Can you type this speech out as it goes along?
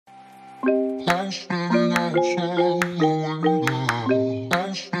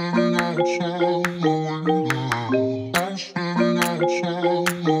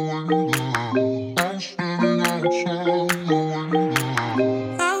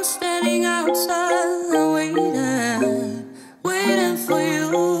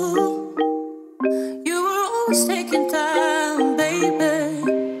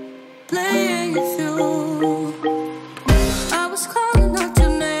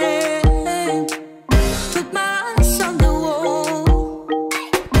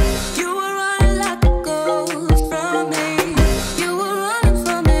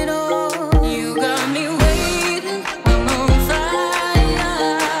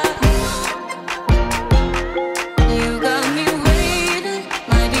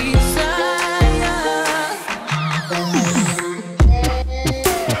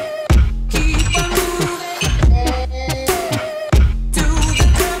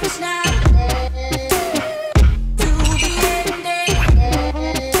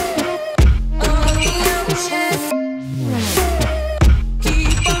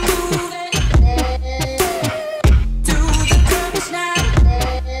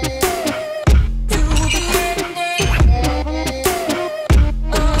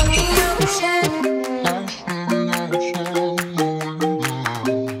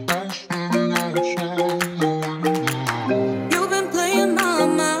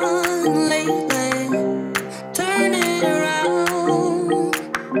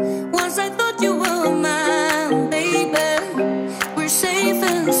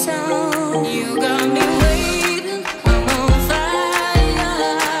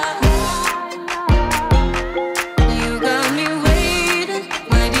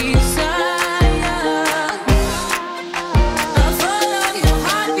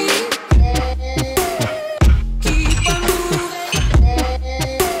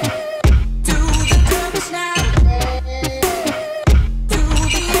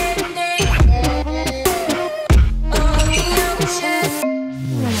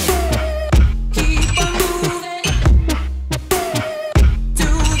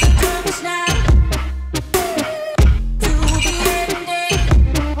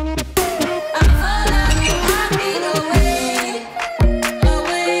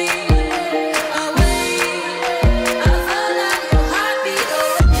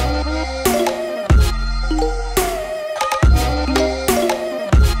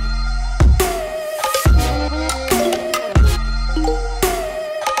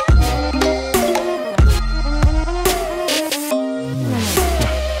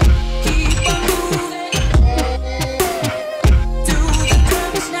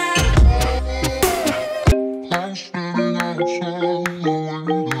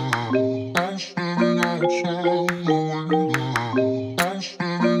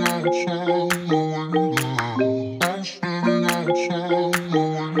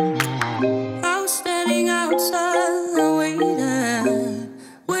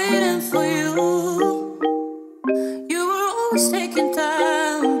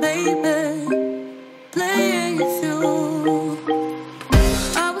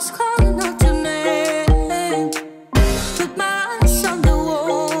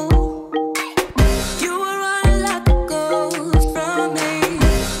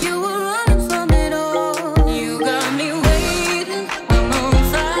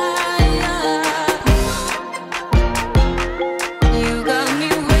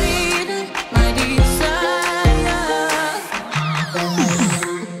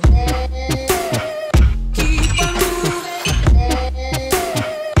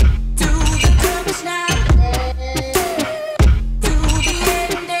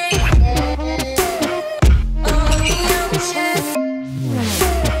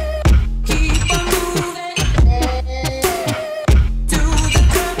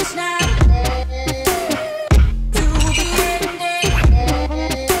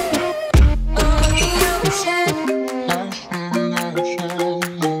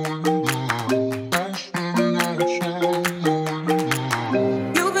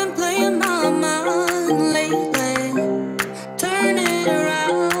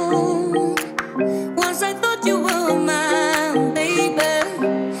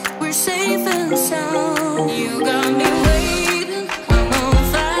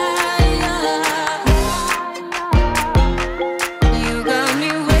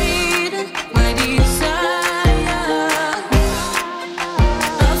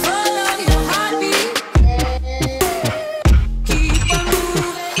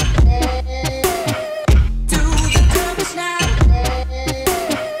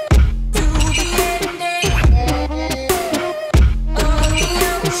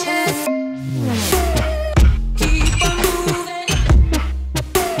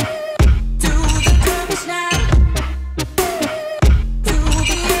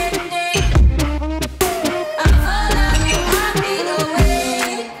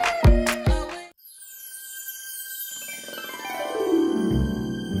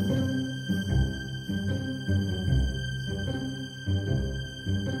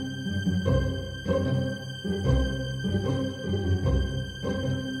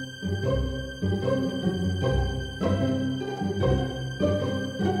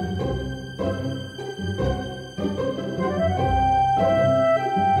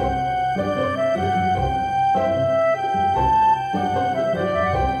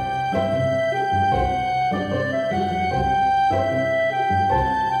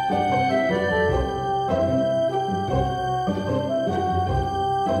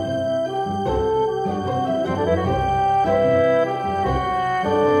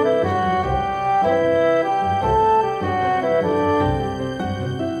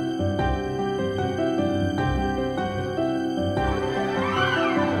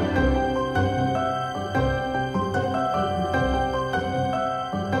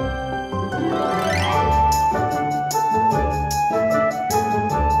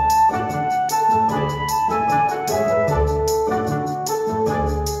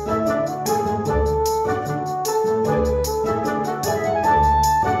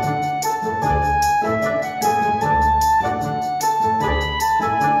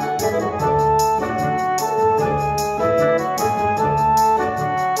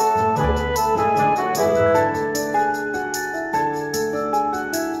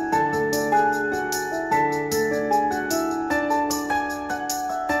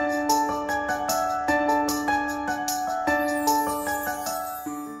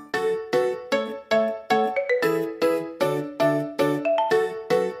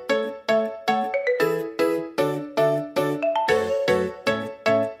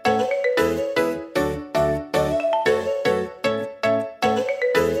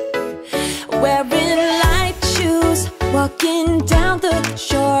Walking down the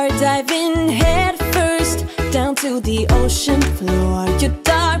shore, diving head first down to the ocean floor. Your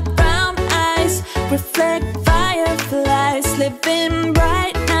dark brown eyes reflect fireflies, living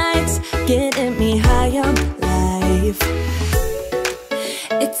bright nights, getting me high on life.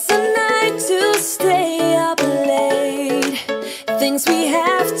 It's a night to stay up late. Things we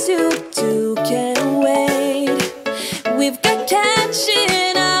have to do can't wait. We've got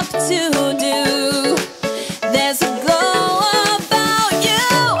catching up to do. There's a glow about you.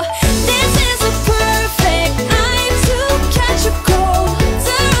 This is a perfect night to catch a cold.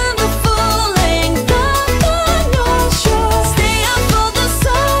 Turn the full length of the North Shore. Stay up for the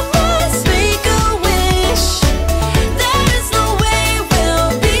sunrise, make a wish. There is no way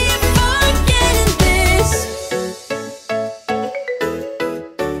we'll be forgetting this.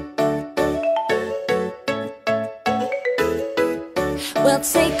 We'll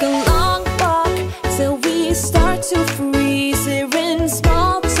take a long walk till we start to freeze. Hearing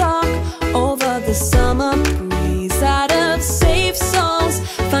small talk over the summer breeze. Out of safe zones,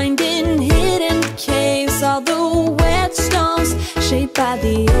 finding hidden caves. All the wet stones shaped by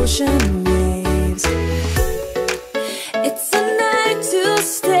the ocean waves. It's a night to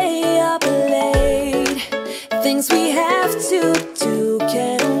stay up late. Things we have to do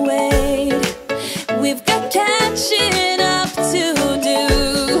can't wait. We've got catching up to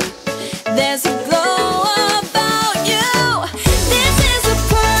do. There's a glow about you. This is a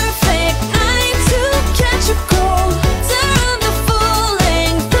perfect night to catch a cold. Turn the full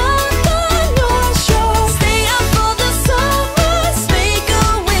length of the North Shore. Stay up for the sunrise, make a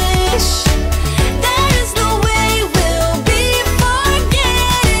wish. There is no way we'll be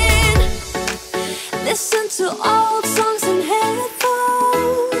forgetting. Listen to all